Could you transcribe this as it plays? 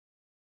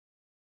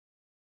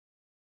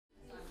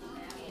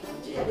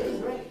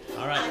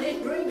All right. I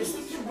didn't bring the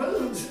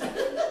spoons.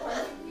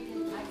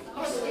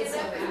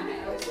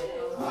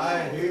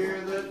 I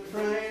hear the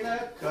train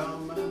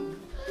a-comin',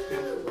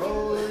 it's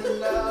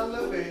rolling down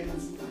the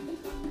bend.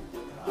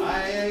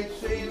 I ain't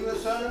seen the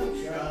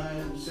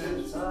sunshine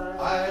since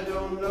I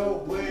don't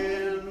know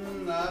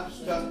when. I'm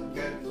stuck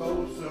at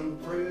Folsom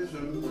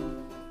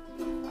prison,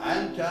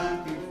 and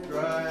time keeps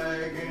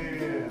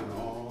dragging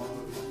on.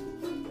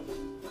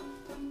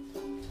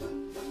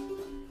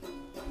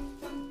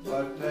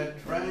 But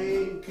that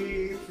train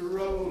keeps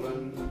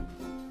rolling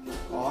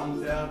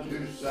on down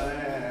to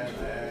San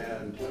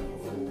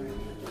Antonio.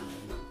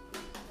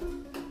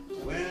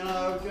 When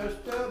I was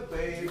just a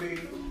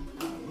baby,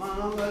 my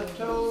mama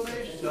told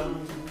me,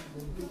 son,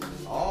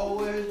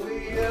 always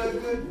be a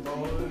good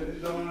boy,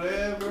 don't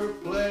ever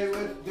play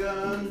with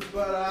guns.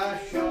 But I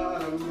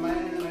shot a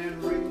man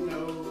in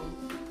Reno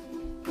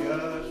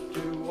just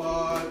to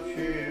watch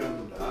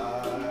him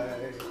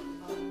die.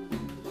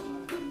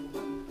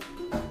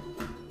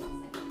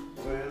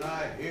 When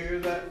I hear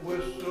that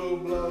whistle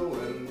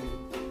blowing,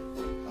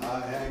 I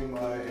hang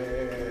my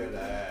head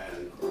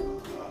and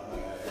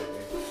cry.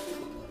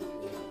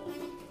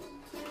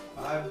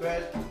 I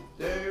bet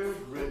there's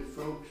rich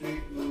folks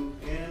eating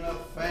in a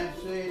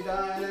fancy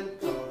dining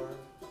car,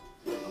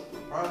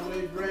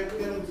 probably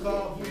drinking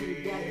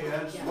coffee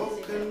and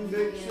smoking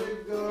big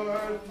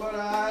cigars. But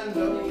I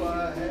know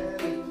I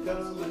had it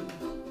coming,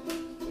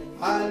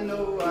 I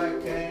know I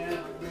can